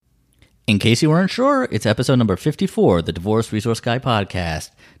In case you weren't sure, it's episode number 54, the Divorce Resource Guy podcast.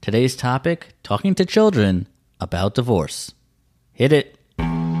 Today's topic, talking to children about divorce. Hit it.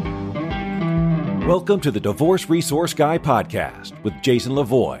 Welcome to the Divorce Resource Guy podcast with Jason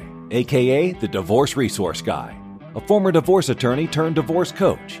Lavoie, a.k.a. the Divorce Resource Guy, a former divorce attorney turned divorce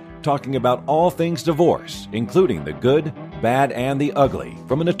coach, talking about all things divorce, including the good, bad, and the ugly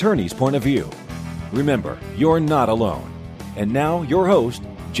from an attorney's point of view. Remember, you're not alone. And now, your host,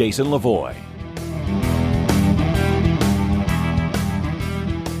 Jason Lavoie.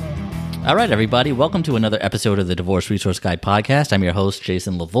 All right, everybody. Welcome to another episode of the Divorce Resource Guide podcast. I'm your host,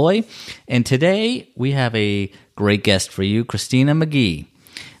 Jason Lavoie. And today we have a great guest for you, Christina Mcghee.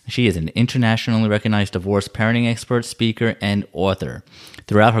 She is an internationally recognized divorce parenting expert, speaker, and author.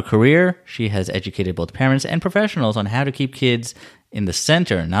 Throughout her career, she has educated both parents and professionals on how to keep kids in the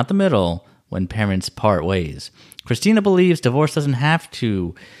center, not the middle, when parents part ways. Christina believes divorce doesn't have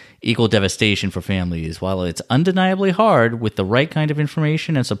to equal devastation for families. While it's undeniably hard, with the right kind of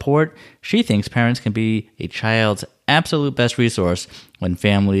information and support, she thinks parents can be a child's absolute best resource when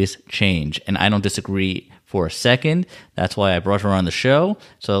families change. And I don't disagree for a second. That's why I brought her on the show.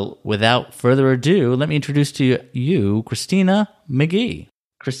 So without further ado, let me introduce to you Christina Mcghee.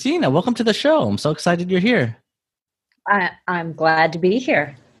 Christina, welcome to the show. I'm so excited you're here. I'm glad to be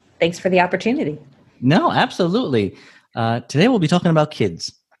here. Thanks for the opportunity. No, absolutely. Today we'll be talking about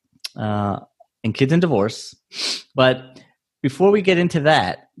kids and kids and divorce. But before we get into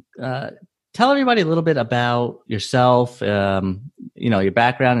that, tell everybody a little bit about yourself, your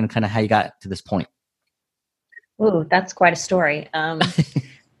background, and kind of how you got to this point. Ooh, that's quite a story.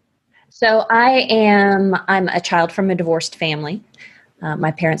 So I'm a child from a divorced family.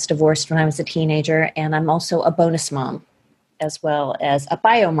 My parents divorced when I was a teenager, and I'm also a bonus mom, as well as a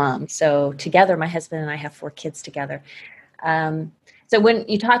bio mom. So together, my husband and I have 4 kids together. So when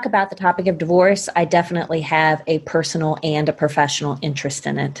you talk about the topic of divorce, I definitely have a personal and a professional interest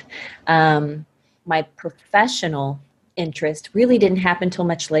in it. My professional interest really didn't happen until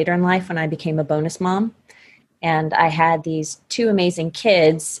much later in life when I became a bonus mom. And I had these 2 amazing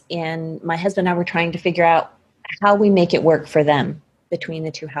kids, and my husband and I were trying to figure out how we make it work for them between the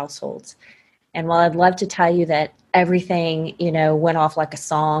 2 households. And while I'd love to tell you that everything, went off like a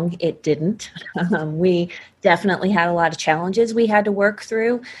song, it didn't. We definitely had a lot of challenges we had to work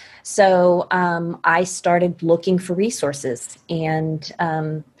through. So I started looking for resources and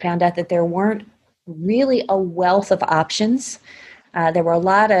found out that there weren't really a wealth of options. There were a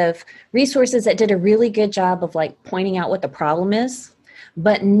lot of resources that did a really good job of pointing out what the problem is,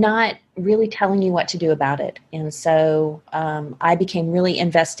 but not really telling you what to do about it. And so I became really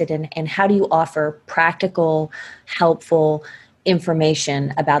invested in how do you offer practical, helpful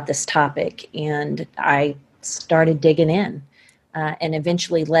information about this topic. And I started digging in and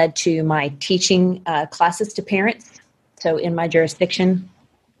eventually led to my teaching classes to parents. So in my jurisdiction,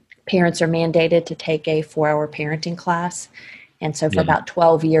 parents are mandated to take a 4-hour parenting class. And so for about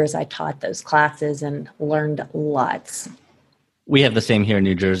 12 years, I taught those classes and learned lots. We have the same here in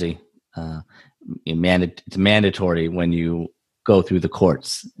New Jersey. It's mandatory when you go through the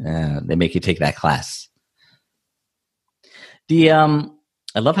courts. They make you take that class. I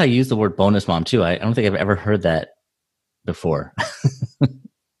love how you use the word bonus mom too. I don't think I've ever heard that before.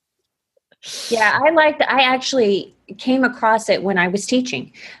 Yeah, I actually came across it when I was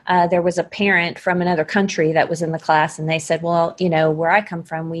teaching. There was a parent from another country that was in the class, and they said, well, where I come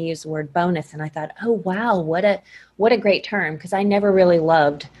from, we use the word bonus. And I thought, oh, wow, what a great term, because I never really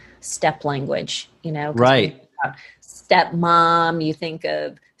loved step language, Right. Step mom, you think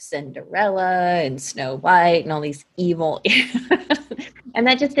of Cinderella and Snow White and all these evil, and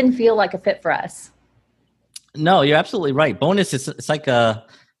that just didn't feel like a fit for us. No, you're absolutely right. Bonus, it's like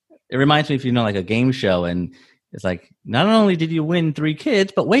it reminds me of, like a game show, and it's like, not only did you win 3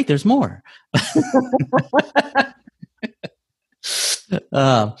 kids, but wait, there's more.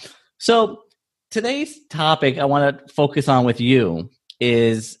 So today's topic I want to focus on with you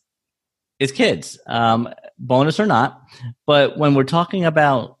is kids, bonus or not. But when we're talking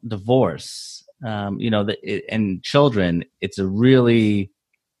about divorce, and children, it's a really,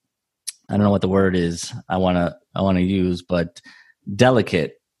 I don't know what the word is I want to use, but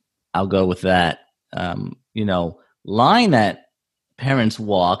delicate. I'll go with that. Line that parents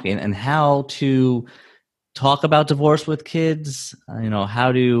walk in, and how to talk about divorce with kids,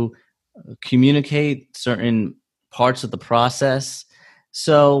 how to communicate certain parts of the process.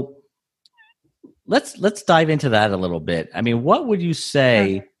 So let's dive into that a little bit. I mean, what would you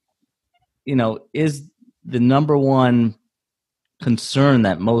say, is the number one concern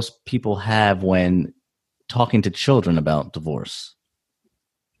that most people have when talking to children about divorce?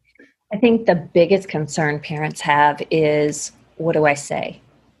 I think the biggest concern parents have is, what do I say?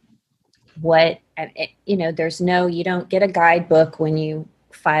 You don't get a guidebook when you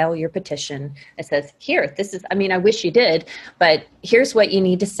file your petition that says, here, I wish you did, but here's what you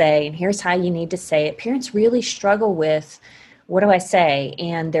need to say, and here's how you need to say it. Parents really struggle with, what do I say?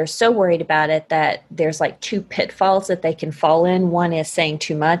 And they're so worried about it that there's like two pitfalls that they can fall in. One is saying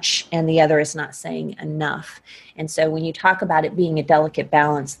too much, and the other is not saying enough. And so when you talk about it being a delicate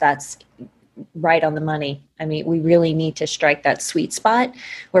balance, that's right on the money. We really need to strike that sweet spot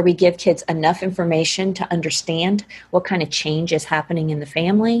where we give kids enough information to understand what kind of change is happening in the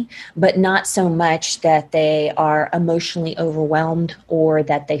family, but not so much that they are emotionally overwhelmed or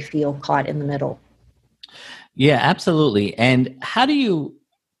that they feel caught in the middle. Yeah, absolutely. And how do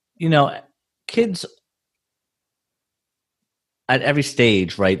kids at every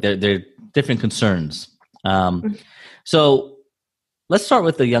stage, right? They're different concerns. So let's start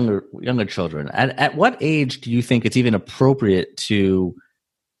with the younger children. At what age do you think it's even appropriate to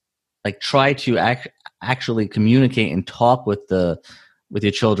try to actually communicate and talk with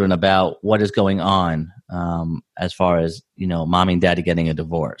your children about what is going on, as far as mommy and daddy getting a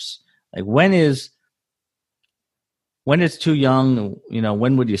divorce? Like when is too young?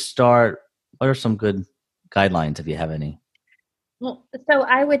 When would you start? What are some good guidelines if you have any? Well, so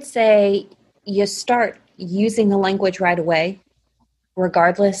I would say you start using the language right away,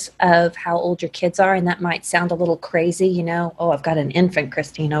 regardless of how old your kids are. And that might sound a little crazy, oh, I've got an infant,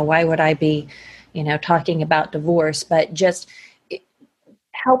 Christina. Why would I be, talking about divorce? But just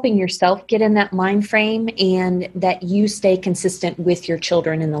helping yourself get in that mind frame and that you stay consistent with your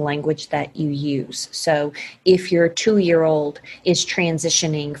children in the language that you use. So if your 2-year-old is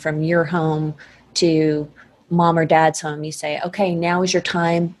transitioning from your home to mom or dad's home, you say, okay, now is your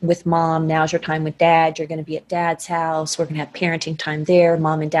time with mom. Now's your time with dad. You're going to be at dad's house. We're going to have parenting time there.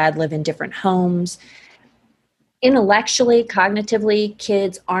 Mom and dad live in different homes. Intellectually, cognitively,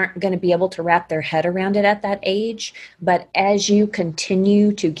 kids aren't going to be able to wrap their head around it at that age. But as you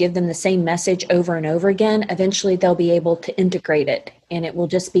continue to give them the same message over and over again, eventually they'll be able to integrate it. And it will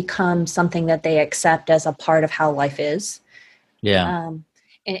just become something that they accept as a part of how life is. Yeah.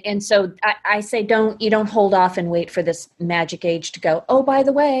 And so I say, you don't hold off and wait for this magic age to go, oh, by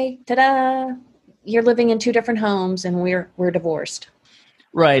the way, ta-da, you're living in 2 different homes and we're divorced.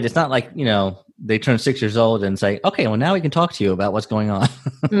 Right. It's not like, they turn 6 years old and say, okay, well, now we can talk to you about what's going on.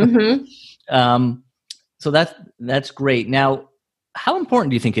 Mm-hmm. So that's great. Now, how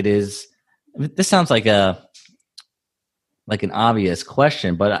important do you think it is? This sounds like an obvious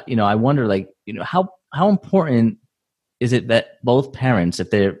question, but I wonder, how important is it that both parents,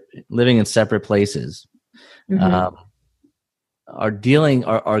 if they're living in separate places, Mm-hmm. are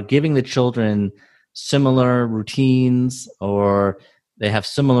giving the children similar routines, or they have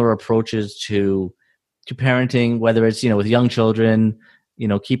similar approaches to parenting, whether it's, with young children,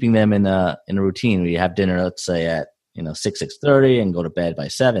 keeping them in a routine where you have dinner, let's say at, 6:30 and go to bed by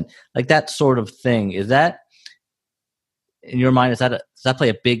 7, like that sort of thing. Is that, in your mind, does that play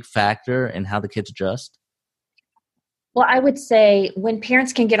a big factor in how the kids adjust? Well, I would say when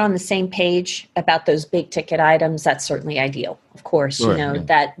parents can get on the same page about those big ticket items, that's certainly ideal. Of course, Sure,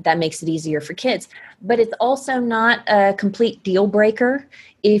 yeah. that makes it easier for kids. But it's also not a complete deal breaker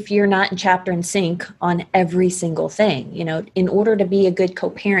if you're not in chapter and sync on every single thing. In order to be a good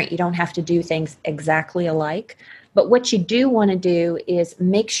co-parent, you don't have to do things exactly alike. But what you do want to do is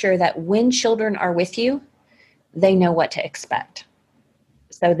make sure that when children are with you, they know what to expect.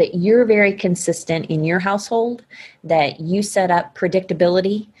 So that you're very consistent in your household, that you set up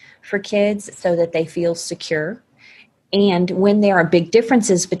predictability for kids so that they feel secure. And when there are big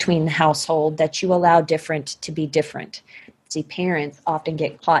differences between the household, that you allow different to be different. See, parents often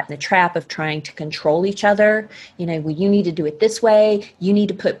get caught in the trap of trying to control each other. Well, you need to do it this way. You need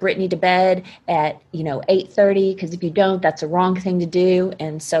to put Brittany to bed at, 8:30, because if you don't, that's a wrong thing to do.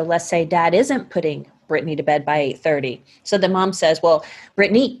 And so let's say dad isn't putting Brittany to bed by 8:30. So the mom says, well,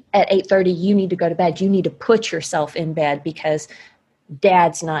 Brittany, at 8:30, you need to go to bed. You need to put yourself in bed because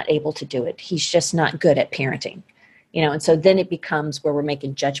dad's not able to do it. He's just not good at parenting. And so then it becomes where we're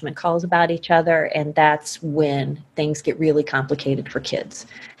making judgment calls about each other. And that's when things get really complicated for kids.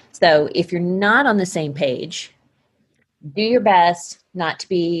 So if you're not on the same page, do your best not to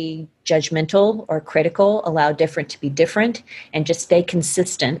be judgmental or critical, allow different to be different, and just stay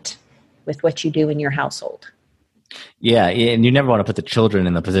consistent with what you do in your household. Yeah. And you never want to put the children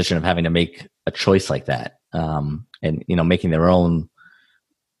in the position of having to make a choice like that. And, making their own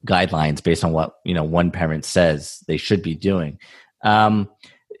guidelines based on what one parent says they should be doing.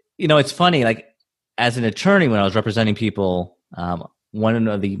 It's funny, like as an attorney, when I was representing people one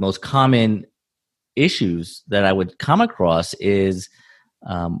of the most common issues that I would come across is,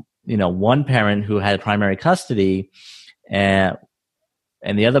 one parent who had primary custody, and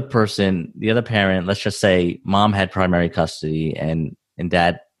the other parent, let's just say mom had primary custody and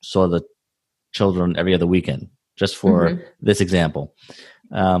dad saw the children every other weekend, just for this example.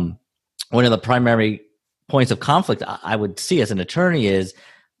 One of the primary points of conflict I would see as an attorney is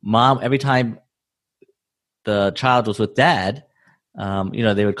mom, every time the child was with dad,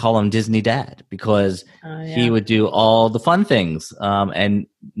 they would call him Disney Dad because he would do all the fun things and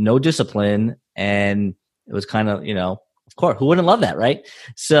no discipline. And it was kind of, of course, who wouldn't love that, right?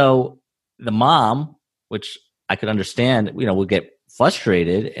 So the mom, which I could understand, would get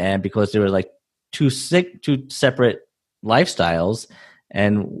frustrated, and because there were like two separate lifestyles,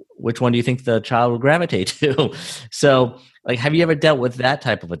 and which one do you think the child would gravitate to? So, like, have you ever dealt with that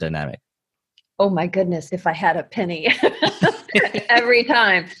type of a dynamic? Oh my goodness, if I had a penny every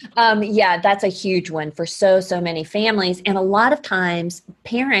time. That's a huge one for so many families. And a lot of times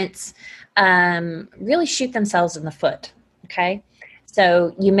parents really shoot themselves in the foot. Okay.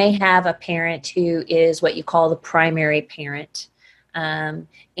 So you may have a parent who is what you call the primary parent. And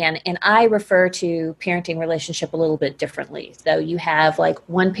I refer to parenting relationship a little bit differently. So you have like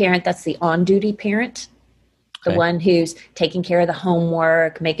one parent that's the on-duty parent, the one who's taking care of the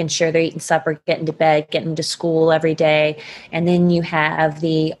homework, making sure they're eating supper, getting to bed, getting to school every day. And then you have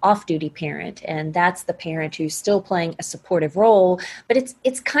the off-duty parent, and that's the parent who's still playing a supportive role, but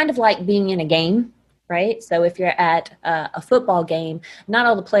it's kind of like being in a game, right? So if you're at a football game, not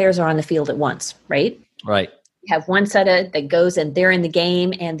all the players are on the field at once, right? Right. You have one set that goes and they're in the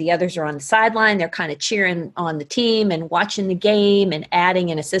game, and the others are on the sideline. They're kind of cheering on the team and watching the game and adding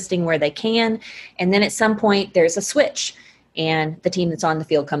and assisting where they can. And then at some point there's a switch, and the team that's on the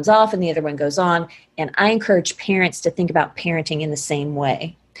field comes off and the other one goes on. And I encourage parents to think about parenting in the same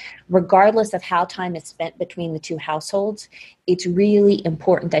way. Regardless of how time is spent between the two households, it's really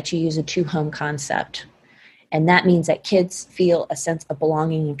important that you use a two-home concept. And that means that kids feel a sense of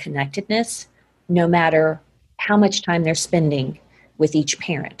belonging and connectedness no matter how much time they're spending with each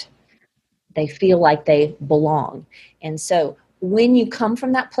parent. They feel like they belong. And so when you come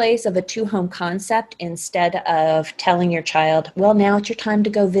from that place of a two-home concept, instead of telling your child, well, now it's your time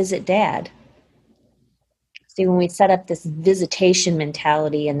to go visit dad. See, when we set up this visitation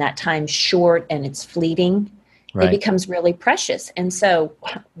mentality and that time's short and it's fleeting, it becomes really precious. And so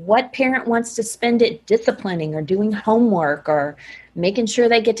what parent wants to spend it disciplining or doing homework or making sure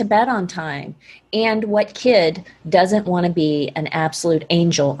they get to bed on time? And what kid doesn't want to be an absolute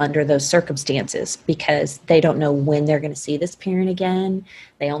angel under those circumstances because they don't know when they're going to see this parent again?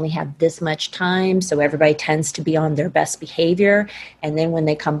 They only have this much time, so everybody tends to be on their best behavior. And then when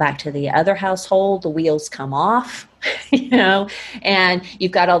they come back to the other household, the wheels come off, and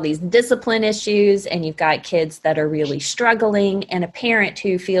you've got all these discipline issues, and you've got kids that are really struggling, and a parent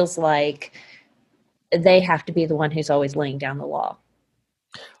who feels like they have to be the one who's always laying down the law.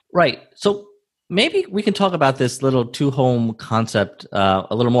 Right. So maybe we can talk about this little two-home concept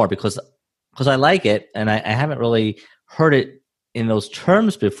a little more because I like it, and I haven't really heard it in those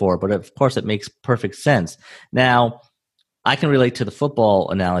terms before, but of course it makes perfect sense. Now, I can relate to the football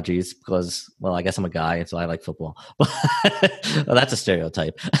analogies because, well, I guess I'm a guy, and so I like football. Well, that's a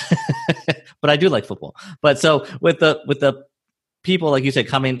stereotype, but I do like football. But so with the people, like you said,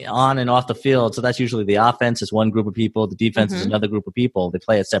 coming on and off the field, so that's usually the offense is one group of people, the defense is another group of people. They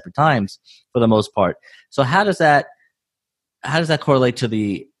play at separate times for the most part. So how does that correlate to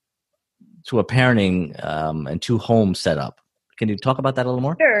a parenting and two-home setup? Can you talk about that a little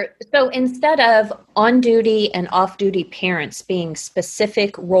more? Sure. So instead of on-duty and off-duty parents being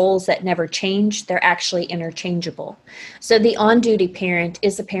specific roles that never change, they're actually interchangeable. So the on-duty parent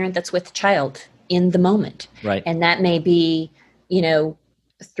is the parent that's with the child in the moment. Right. And that may be,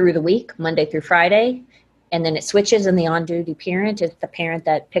 through the week, Monday through Friday. And then it switches, and the on-duty parent is the parent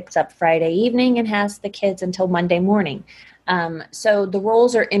that picks up Friday evening and has the kids until Monday morning. So the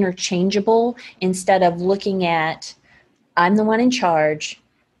roles are interchangeable instead of looking at, I'm the one in charge,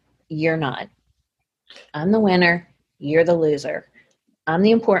 you're not. I'm the winner, you're the loser. I'm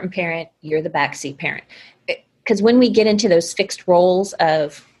the important parent, you're the backseat parent. Because when we get into those fixed roles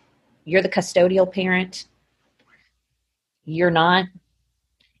of you're the custodial parent, you're not,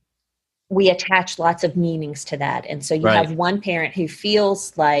 we attach lots of meanings to that. And so you have one parent who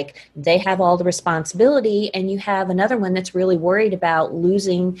feels like they have all the responsibility, and you have another one that's really worried about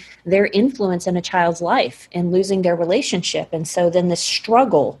losing their influence in a child's life and losing their relationship. And so then the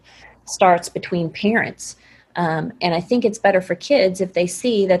struggle starts between parents. And I think it's better for kids if they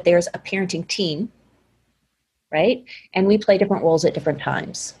see that there's a parenting team right? And we play different roles at different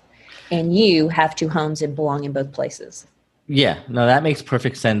times. And you have two homes and belong in both places. Yeah, no, that makes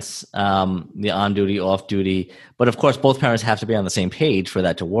perfect sense. The on duty, off duty, but of course, both parents have to be on the same page for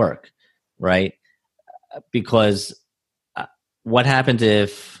that to work, right? Because what happens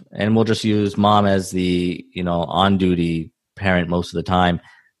if, and we'll just use mom as the on duty parent most of the time,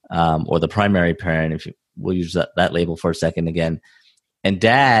 or the primary parent, if we'll use that label for a second again, and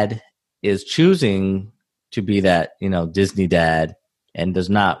dad is choosing to be that Disney dad and does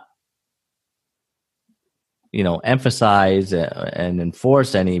not emphasize and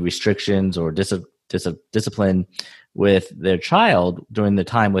enforce any restrictions or discipline with their child during the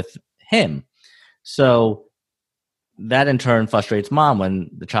time with him. So that in turn frustrates mom when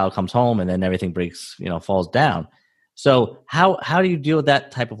the child comes home and then everything falls down. So how do you deal with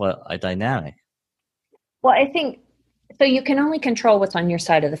that type of a dynamic? Well, I think so. You can only control what's on your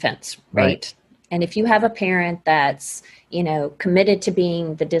side of the fence, right? And if you have a parent that's, committed to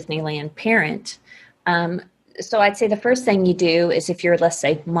being the Disneyland parent, so I'd say the first thing you do is if you're, let's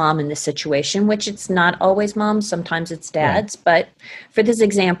say, mom in this situation, which it's not always mom, sometimes it's dads, but for this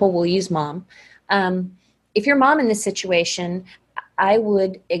example, we'll use mom. If you're mom in this situation, I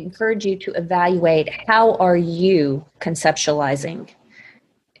would encourage you to evaluate how are you conceptualizing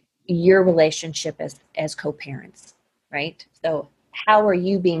your relationship as co-parents, right? So how are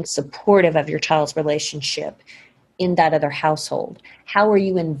you being supportive of your child's relationship in that other household? How are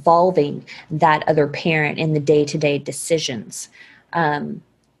you involving that other parent in the day-to-day decisions?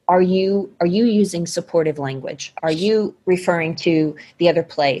 Are you using supportive language? Are you referring to the other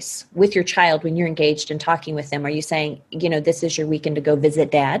place with your child when you're engaged in talking with them? Are you saying, this is your weekend to go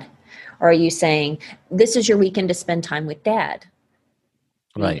visit dad? Or are you saying, this is your weekend to spend time with dad?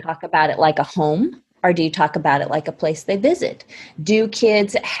 Do you talk about it like a home, or do you talk about it like a place they visit? Do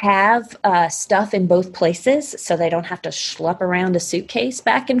kids have stuff in both places so they don't have to schlep around a suitcase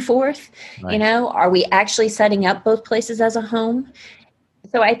back and forth? Right. Are we actually setting up both places as a home?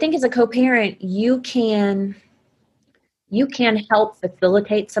 So I think as a co-parent, you can help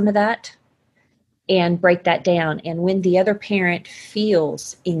facilitate some of that and break that down. And when the other parent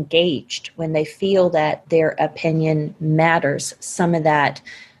feels engaged, when they feel that their opinion matters, some of that,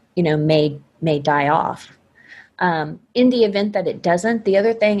 may die off. In the event that it doesn't, the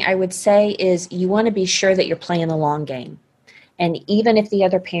other thing I would say is you want to be sure that you're playing the long game. And even if the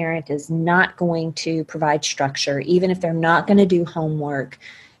other parent is not going to provide structure, even if they're not going to do homework,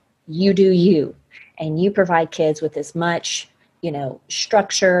 you do you. And you provide kids with as much,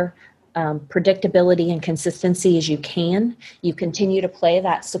 structure, predictability and consistency as you can. You continue to play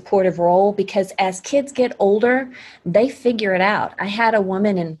that supportive role because as kids get older, they figure it out. I had a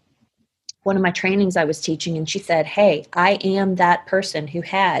woman in one of my trainings I was teaching, and she said, hey, I am that person who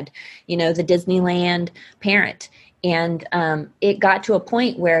had, the Disneyland parent. And it got to a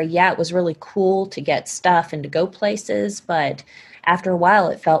point where, it was really cool to get stuff and to go places. But after a while,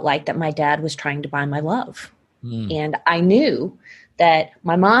 it felt like that my dad was trying to buy my love. And I knew that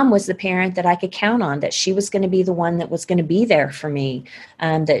my mom was the parent that I could count on, that she was going to be the one that was going to be there for me,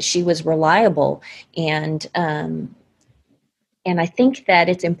 that she was reliable. And I think that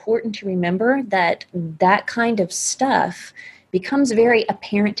it's important to remember that that kind of stuff becomes very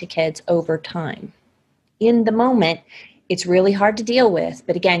apparent to kids over time. In the moment, it's really hard to deal with.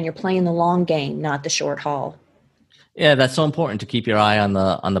 But again, you're playing the long game, not the short haul. Yeah, that's so important to keep your eye on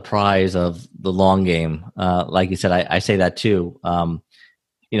the prize of the long game. Like you said, I say that too.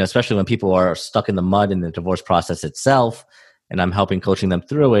 Especially when people are stuck in the mud in the divorce process itself, and I'm helping coaching them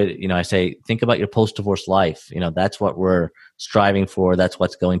through it. I say, think about your post-divorce life. That's what we're striving for. That's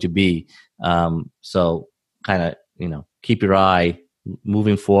what's going to be. So kind of, keep your eye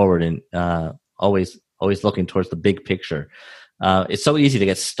moving forward and always looking towards the big picture. It's so easy to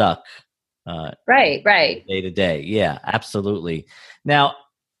get stuck. Right. Day to day. Yeah, absolutely. Now,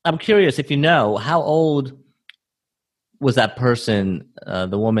 I'm curious if how old was that person,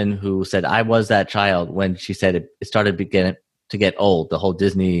 the woman who said, I was that child, when she said it started beginning to get old, the whole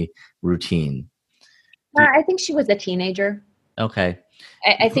Disney routine? I think she was a teenager. Okay.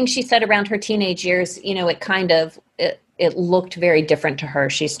 I think she said around her teenage years, it looked very different to her.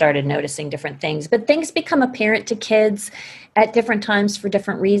 She started noticing different things, but things become apparent to kids at different times for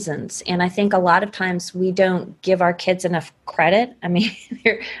different reasons. And I think a lot of times we don't give our kids enough credit. I mean,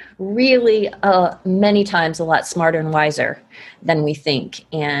 they're really many times a lot smarter and wiser than we think,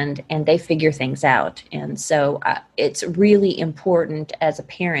 and they figure things out. And so it's really important as a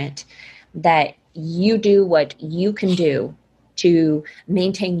parent that you do what you can do to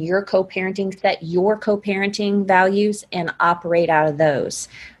maintain your co-parenting, set your co-parenting values, and operate out of those.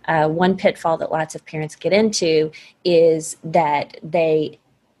 One pitfall that lots of parents get into is that they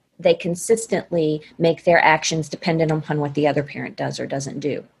consistently make their actions dependent upon what the other parent does or doesn't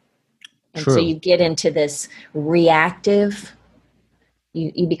do. And True. so you get into this reactive,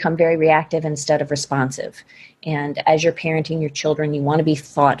 you become very reactive instead of responsive. And as you're parenting your children, you want to be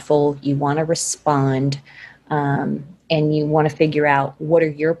thoughtful, you want to respond, and you want to figure out what are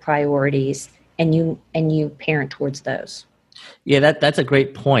your priorities, and you parent towards those. Yeah, that's a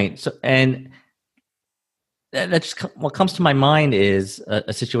great point. So, and that's what comes to my mind is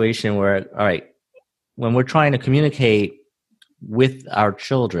a situation where, all right, when we're trying to communicate with our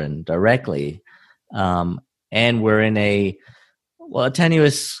children directly, and we're in a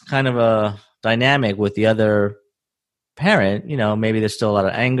tenuous kind of a dynamic with the other parent, maybe there's still a lot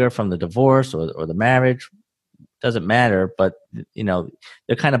of anger from the divorce or the marriage. Doesn't matter, but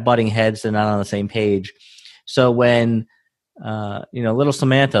they're kind of butting heads. They're not on the same page. So when little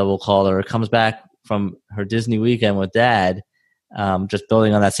Samantha, we'll call her, comes back from her Disney weekend with dad, just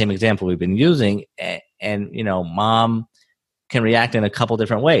building on that same example we've been using, and mom can react in a couple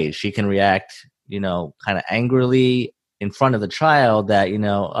different ways. She can react, kind of angrily in front of the child that,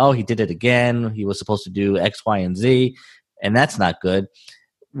 oh, he did it again. He was supposed to do X, Y, and Z, and that's not good.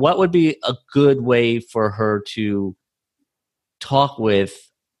 What would be a good way for her to talk with,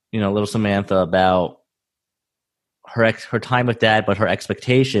 little Samantha about her time with dad, but her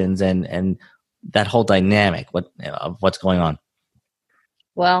expectations and that whole dynamic of what's going on?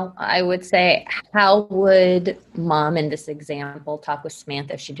 Well, I would say, how would mom in this example talk with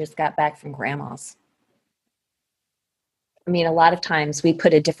Samantha if she just got back from grandma's? I mean, a lot of times we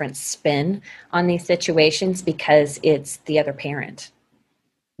put a different spin on these situations because it's the other parent.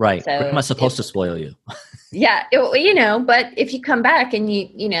 Right. So Grandma's supposed to spoil you. Yeah, but if you come back and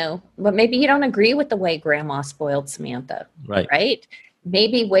but maybe you don't agree with the way grandma spoiled Samantha. Right?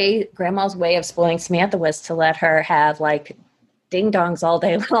 Maybe grandma's way of spoiling Samantha was to let her have like ding dongs all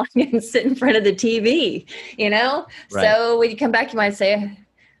day long and sit in front of the TV, Right. So when you come back, you might say,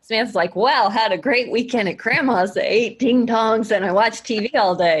 Samantha's like, wow, had a great weekend at grandma's. I ate ding dongs and I watched TV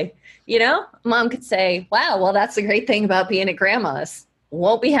all day. Mom could say, wow, well, that's the great thing about being at grandma's.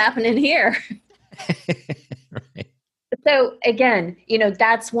 Won't be happening here. Right. So again,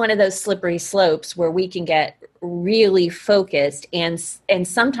 that's one of those slippery slopes where we can get really focused, and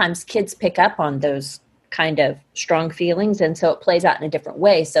sometimes kids pick up on those kind of strong feelings, and so it plays out in a different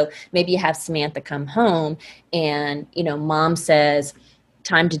way. So maybe you have Samantha come home and, mom says,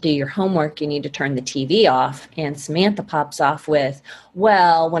 time to do your homework, you need to turn the TV off. And Samantha pops off with,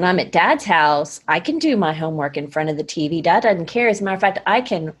 well, when I'm at dad's house, I can do my homework in front of the TV. Dad doesn't care. As a matter of fact, I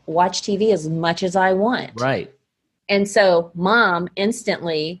can watch TV as much as I want. Right. And so mom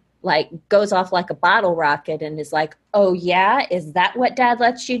instantly goes off like a bottle rocket and is like, oh yeah, is that what dad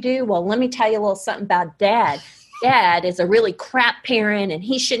lets you do? Well, let me tell you a little something about dad. Dad is a really crap parent and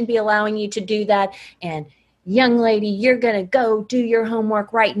he shouldn't be allowing you to do that. And young lady, you're going to go do your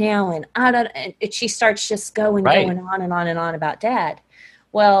homework right now. And she starts just going on and on and on about dad.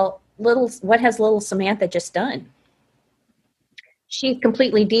 Well, what has little Samantha just done? She's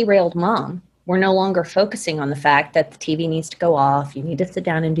completely derailed mom. We're no longer focusing on the fact that the TV needs to go off. You need to sit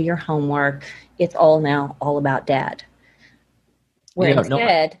down and do your homework. It's all about dad. Where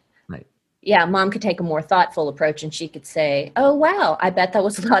instead, mom could take a more thoughtful approach and she could say, oh, wow, I bet that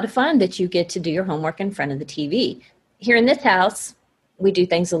was a lot of fun that you get to do your homework in front of the TV. Here in this house, we do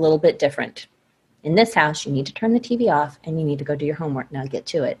things a little bit different. In this house, you need to turn the TV off and you need to go do your homework. Now get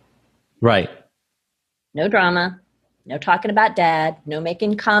to it. Right. No drama. No talking about dad, no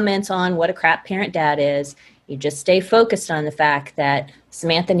making comments on what a crap parent dad is. You just stay focused on the fact that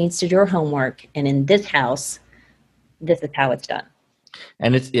Samantha needs to do her homework. And in this house, this is how it's done.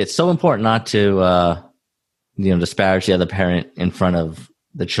 And it's so important not to, disparage the other parent in front of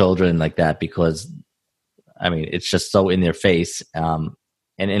the children like that, because, I mean, it's just so in their face and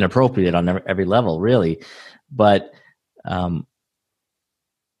inappropriate on every level, really. But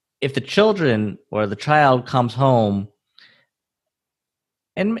if the children or the child comes home,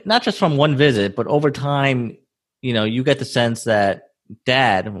 and not just from one visit, but over time, you get the sense that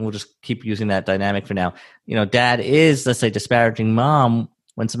dad, and we'll just keep using that dynamic for now, dad is, let's say, disparaging mom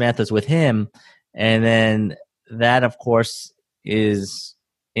when Samantha's with him. And then that, of course, is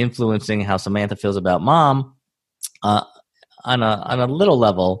influencing how Samantha feels about mom on a little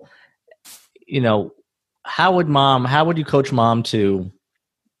level. How would you coach mom to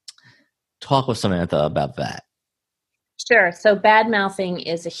talk with Samantha about that? Sure. So bad mouthing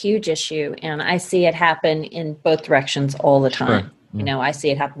is a huge issue, and I see it happen in both directions all the time. Sure. Yeah. I see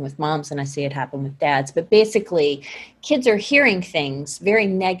it happen with moms and I see it happen with dads. But basically, kids are hearing things very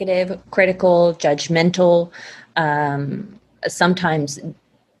negative, critical, judgmental, sometimes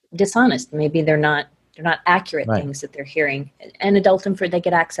dishonest. Maybe they're not accurate Right. things that they're hearing. And they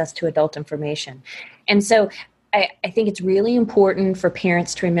get access to adult information. And so I think it's really important for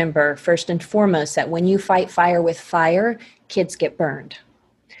parents to remember, first and foremost, that when you fight fire with fire, kids get burned.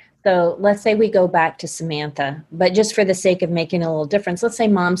 So let's say we go back to Samantha, but just for the sake of making a little difference, let's say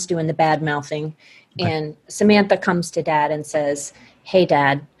mom's doing the bad mouthing and Samantha comes to dad and says, "Hey,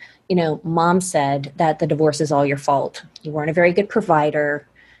 dad, mom said that the divorce is all your fault. You weren't a very good provider.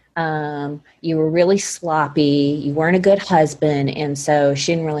 You were really sloppy. You weren't a good husband. And so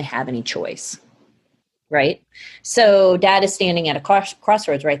she didn't really have any choice." Right? So dad is standing at a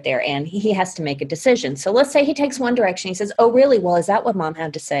crossroads right there, and he has to make a decision. So let's say he takes one direction. He says, "Oh, really? Well, is that what mom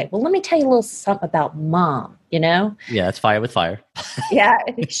had to say? Well, let me tell you a little something about mom, Yeah, it's fire with fire. Yeah,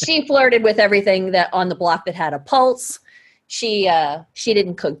 she flirted with everything that on the block that had a pulse. She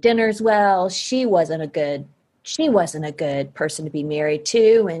didn't cook dinners well. She wasn't a good person to be married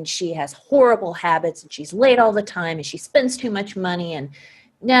to, and she has horrible habits, and she's late all the time, and she spends too much money, and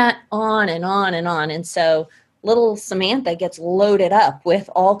on and on and on. And so little Samantha gets loaded up with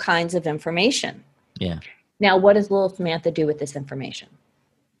all kinds of information. Yeah. Now, what does little Samantha do with this information?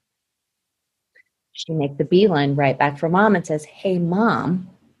 She makes the beeline right back for mom and says, "Hey, mom,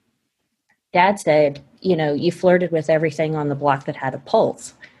 dad said, you flirted with everything on the block that had a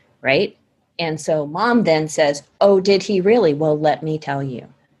pulse, right?" And so mom then says, "Oh, did he really? Well, let me tell you."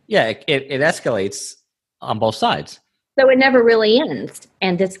 Yeah, it escalates on both sides. So it never really ends.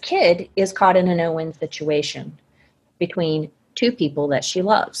 And this kid is caught in a no-win situation between two people that she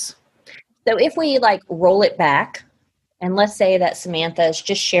loves. So if we roll it back, and let's say that Samantha has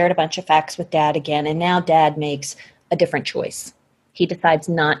just shared a bunch of facts with dad again, and now dad makes a different choice. He decides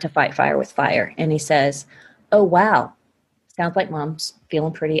not to fight fire with fire. And he says, "Oh, wow, sounds like mom's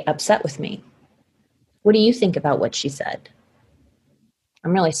feeling pretty upset with me. What do you think about what she said?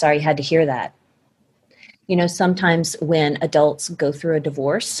 I'm really sorry you had to hear that." Sometimes when adults go through a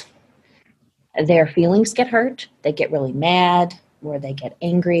divorce, their feelings get hurt, they get really mad, or they get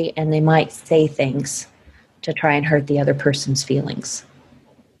angry, and they might say things to try and hurt the other person's feelings.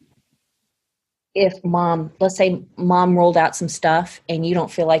 If let's say mom rolled out some stuff and you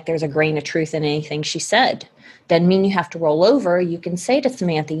don't feel like there's a grain of truth in anything she said, doesn't mean you have to roll over. You can say to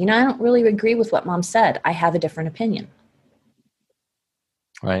Samantha, "I don't really agree with what mom said. I have a different opinion."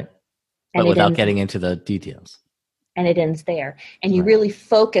 Right. But without getting into the details. And it ends there. And you really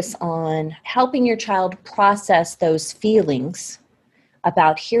focus on helping your child process those feelings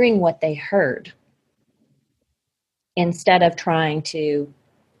about hearing what they heard instead of trying to,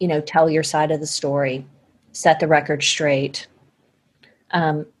 tell your side of the story, set the record straight.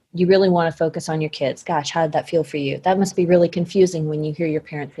 You really want to focus on your kids. Gosh, how did that feel for you? That must be really confusing when you hear your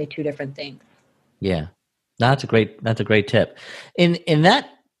parents say two different things. Yeah. That's a great tip.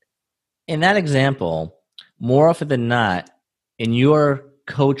 In that example, more often than not, in your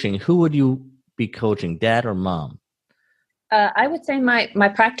coaching, who would you be coaching, dad or mom? I would say my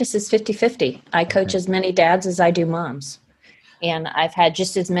practice is 50-50. I coach as many dads as I do moms. And I've had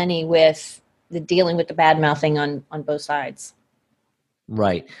just as many with dealing with the bad mouthing on both sides.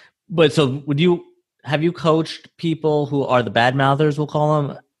 Right. But so have you coached people who are the bad mouthers, we'll call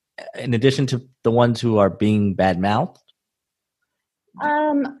them, in addition to the ones who are being bad mouthed?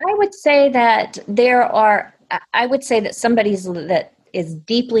 I would say that somebody that is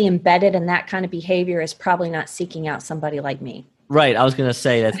deeply embedded in that kind of behavior is probably not seeking out somebody like me. Right. I was going to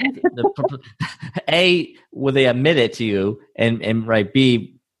say that A, will they admit it to you? And right,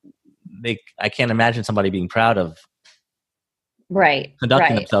 B, I can't imagine somebody being proud of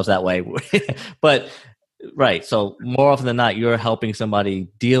conducting themselves that way. But right. So more often than not, you're helping somebody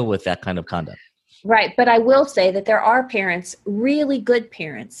deal with that kind of conduct. Right. But I will say that there are parents, really good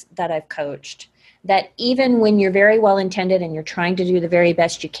parents that I've coached, that even when you're very well intended and you're trying to do the very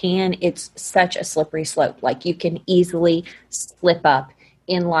best you can, it's such a slippery slope. Like you can easily slip up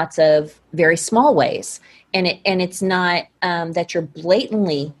in lots of very small ways. And it's not that you're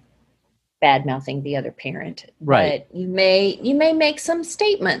blatantly bad mouthing the other parent, right? But you may make some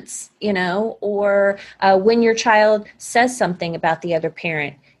statements, or when your child says something about the other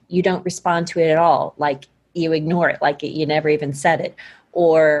parent, you don't respond to it at all. Like you ignore it, like you never even said it.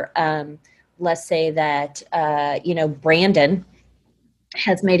 Or let's say that, Brandon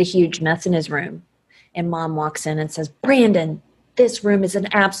has made a huge mess in his room and mom walks in and says, "Brandon, this room is an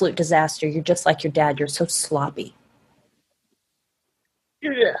absolute disaster. You're just like your dad. You're so sloppy."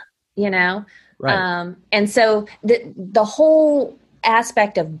 you know? Right. And so the whole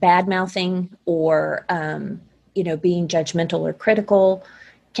aspect of bad mouthing or, being judgmental or critical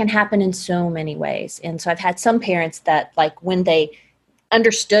can happen in so many ways. And so I've had some parents that, like, when they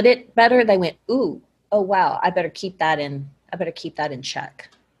understood it better, they went, ooh, oh, wow, I better keep that in check.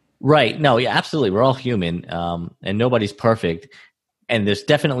 Right. No, yeah, absolutely. We're all human, and nobody's perfect. And there's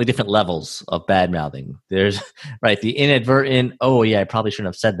definitely different levels of bad mouthing. There's right the inadvertent. Oh yeah, I probably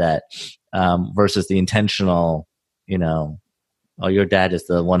shouldn't have said that. Versus the intentional. Oh, your dad is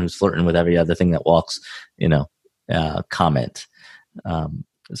the one who's flirting with every other thing that walks. Comment.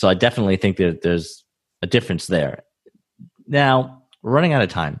 So I definitely think that there's a difference there. Now we're running out of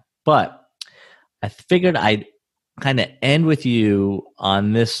time, but I figured I'd kind of end with you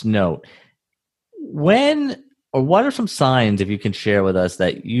on this note. When or what are some signs, if you can share with us,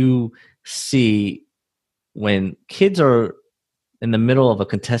 that you see when kids are in the middle of a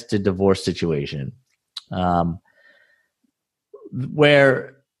contested divorce situation, um,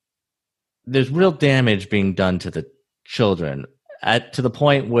 where there's real damage being done to the children, to the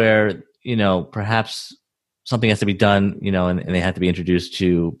point where perhaps something has to be done, and they have to be introduced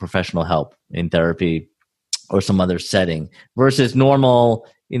to professional help in therapy or some other setting, versus normal,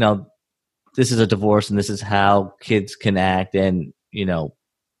 this is a divorce and this is how kids can act, and you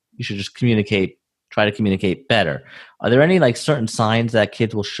should just try to communicate better. Are there any like certain signs that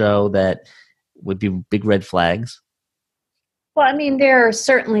kids will show that would be big red flags? Well, I mean, there are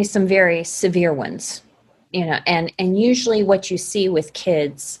certainly some very severe ones, and usually what you see with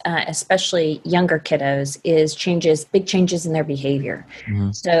kids, especially younger kiddos, is big changes in their behavior.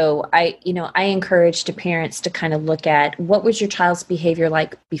 Mm-hmm. So I encourage the parents to kind of look at, what was your child's behavior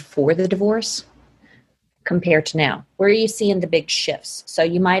like before the divorce compared to now? Where are you seeing the big shifts? So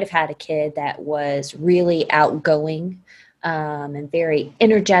you might have had a kid that was really outgoing, and very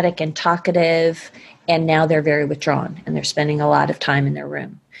energetic and talkative, and now they're very withdrawn and they're spending a lot of time in their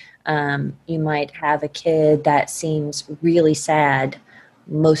room. You might have a kid that seems really sad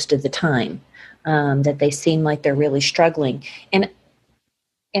most of the time, that they seem like they're really struggling. And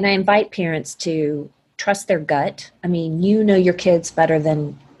I invite parents to trust their gut. I mean, you know your kids better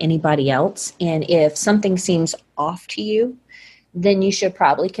than anybody else. And if something seems off to you, then you should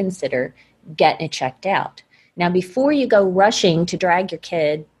probably consider getting it checked out. Now, before you go rushing to drag your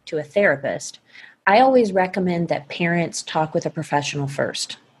kid to a therapist, I always recommend that parents talk with a professional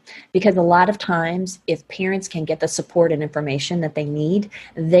first. Because a lot of times, if parents can get the support and information that they need,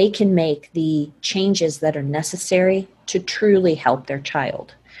 they can make the changes that are necessary to truly help their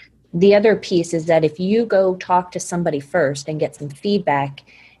child. The other piece is that if you go talk to somebody first and get some feedback,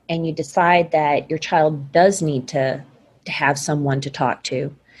 and you decide that your child does need to have someone to talk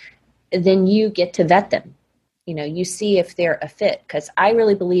to, then you get to vet them. You see if they're a fit, because I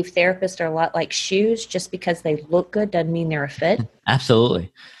really believe therapists are a lot like shoes. Just because they look good doesn't mean they're a fit.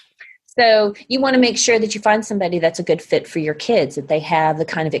 Absolutely. So you want to make sure that you find somebody that's a good fit for your kids, that they have the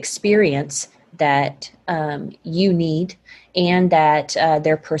kind of experience that you need, and that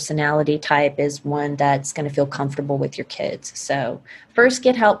their personality type is one that's going to feel comfortable with your kids. So first,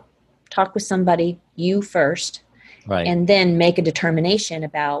 get help, talk with somebody, you first, Right. And then make a determination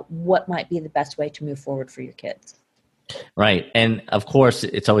about what might be the best way to move forward for your kids. Right. And of course,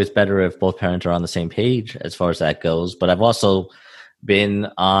 it's always better if both parents are on the same page as far as that goes. But I've also been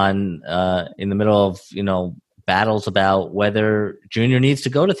in the middle of, battles about whether Junior needs to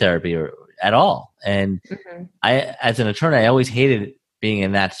go to therapy or at all. And Mm-hmm. as an attorney, I always hated being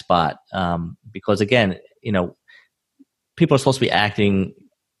in that spot, because again, people are supposed to be acting,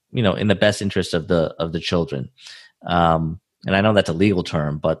 in the best interest of the children. And I know that's a legal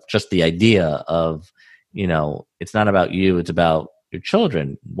term, but just the idea of, it's not about you, it's about your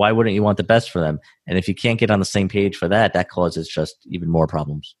children. Why wouldn't you want the best for them? And if you can't get on the same page for that, that causes just even more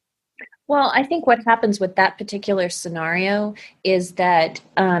problems. Well, I think what happens with that particular scenario is that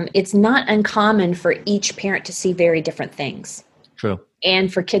it's not uncommon for each parent to see very different things. True.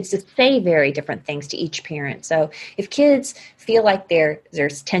 And for kids to say very different things to each parent. So if kids feel like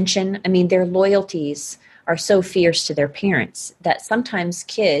there's tension, I mean, their loyalties are so fierce to their parents that sometimes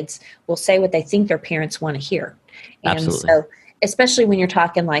kids will say what they think their parents want to hear. And Absolutely. so, especially when you're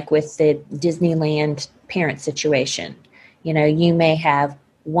talking like with the Disneyland parent situation, you may have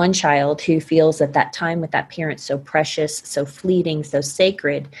one child who feels that time with that parent so precious, so fleeting, so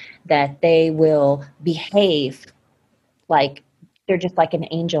sacred, that they will behave like they're just like an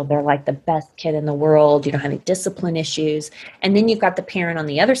angel. They're like the best kid in the world. You don't have any discipline issues. And then you've got the parent on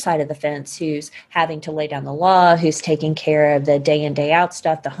the other side of the fence who's having to lay down the law, who's taking care of the day in, day out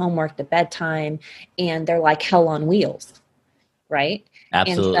stuff, the homework, the bedtime, and they're like hell on wheels, right?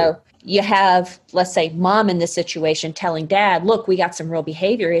 Absolutely. And so you have, let's say, mom in this situation telling dad, look, we got some real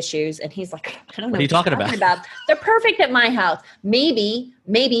behavior issues. And he's like, I don't know what are you talking about? They're perfect at my house. Maybe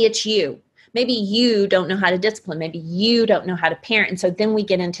it's you. Maybe you don't know how to discipline. Maybe you don't know how to parent. And so then we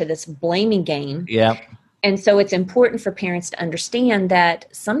get into this blaming game. Yeah. And so it's important for parents to understand that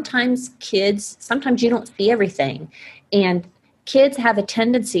sometimes you don't see everything. And kids have a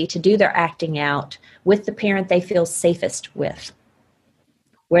tendency to do their acting out with the parent they feel safest with,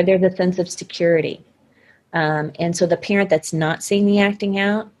 where there's a sense of security. And so the parent that's not seeing the acting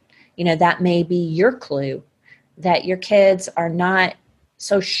out, that may be your clue that your kids are not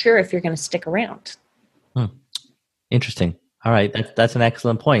so sure if you're going to stick around. Interesting. All right. That's an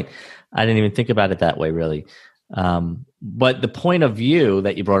excellent point. I didn't even think about it that way, really. But the point of view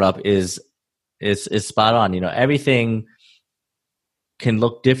that you brought up is spot on. Everything can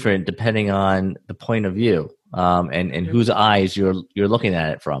look different depending on the point of view, and whose eyes you're looking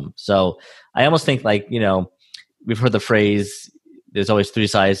at it from. So I almost think we've heard the phrase, there's always three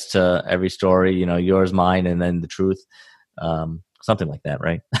sides to every story, yours, mine, and then the truth. Something like that,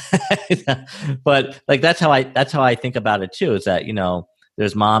 right? But that's how I think about it too, is that,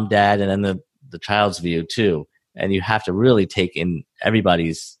 there's mom, dad, and then the child's view too. And you have to really take in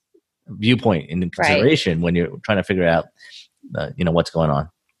everybody's viewpoint into consideration, right, when you're trying to figure out, what's going on.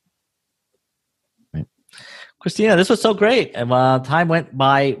 Right. Christina, this was so great. And time went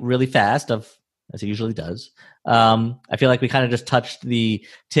by really fast, as it usually does. I feel like we kind of just touched the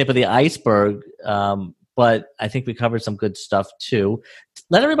tip of the iceberg, but I think we covered some good stuff too.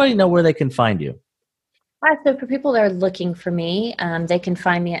 Let everybody know where they can find you. So for people that are looking for me, they can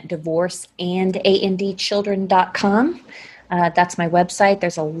find me at divorceandandchildren.com. That's my website.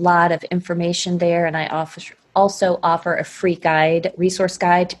 There's a lot of information there, and I also offer a free resource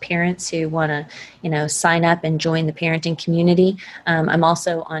guide to parents who want to, sign up and join the parenting community. I'm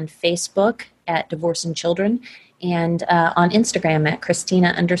also on Facebook at Divorce and Children, and on Instagram at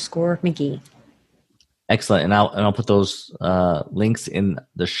Christina_Mcghee. Excellent. And I'll put those links in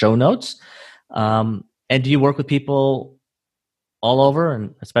the show notes. And do you work with people all over,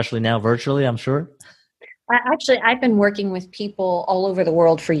 and especially now virtually, I'm sure? I've been working with people all over the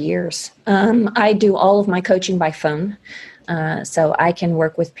world for years. I do all of my coaching by phone, so I can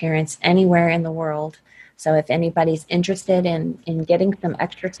work with parents anywhere in the world. So if anybody's interested in getting some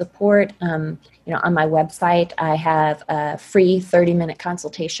extra support, on my website, I have a free 30-minute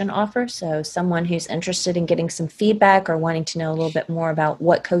consultation offer. So someone who's interested in getting some feedback or wanting to know a little bit more about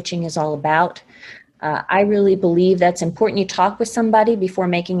what coaching is all about. I really believe that's important. You talk with somebody before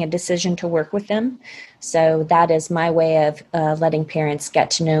making a decision to work with them. So that is my way of letting parents get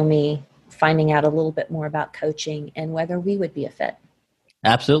to know me, finding out a little bit more about coaching and whether we would be a fit.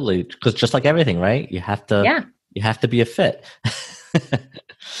 Absolutely. Because just like everything, right? You have to be a fit.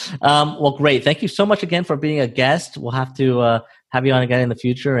 Well, great. Thank you so much again for being a guest. We'll have to have you on again in the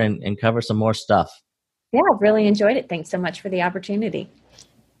future and cover some more stuff. Yeah, I've really enjoyed it. Thanks so much for the opportunity.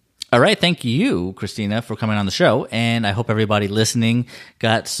 All right. Thank you, Christina, for coming on the show. And I hope everybody listening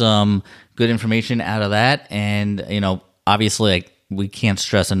got some good information out of that. And, obviously, we can't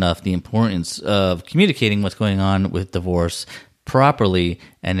stress enough the importance of communicating what's going on with divorce properly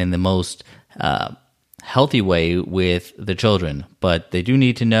and in the most healthy way with the children. But they do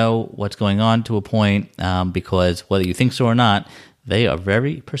need to know what's going on to a point, because whether you think so or not, they are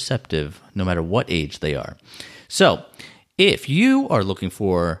very perceptive no matter what age they are. So if you are looking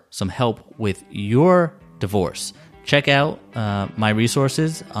for some help with your divorce, check out my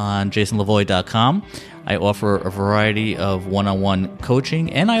resources on jasonlavoy.com. I offer a variety of one-on-one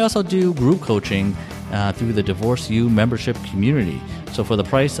coaching, and I also do group coaching through the Divorce U membership community. So for the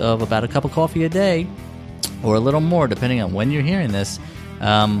price of about a cup of coffee a day, or a little more depending on when you're hearing this,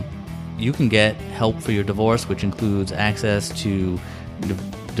 you can get help for your divorce, which includes access to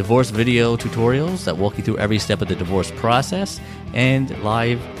divorce video tutorials that walk you through every step of the divorce process, and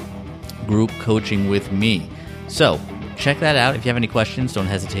live group coaching with me. So check that out. If you have any questions, don't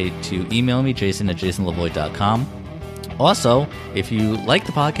hesitate to email me, jason@jasonlavoy.com. Also, if you like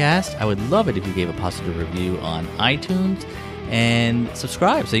the podcast, I would love it if you gave a positive review on iTunes and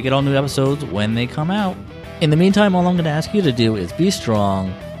subscribe so you get all new episodes when they come out. In the meantime, all I'm going to ask you to do is be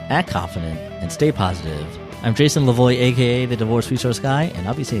strong, act confident, and stay positive. I'm Jason Lavoy, a.k.a. the Divorce Resource Guy, and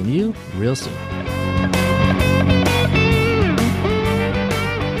I'll be seeing you real soon.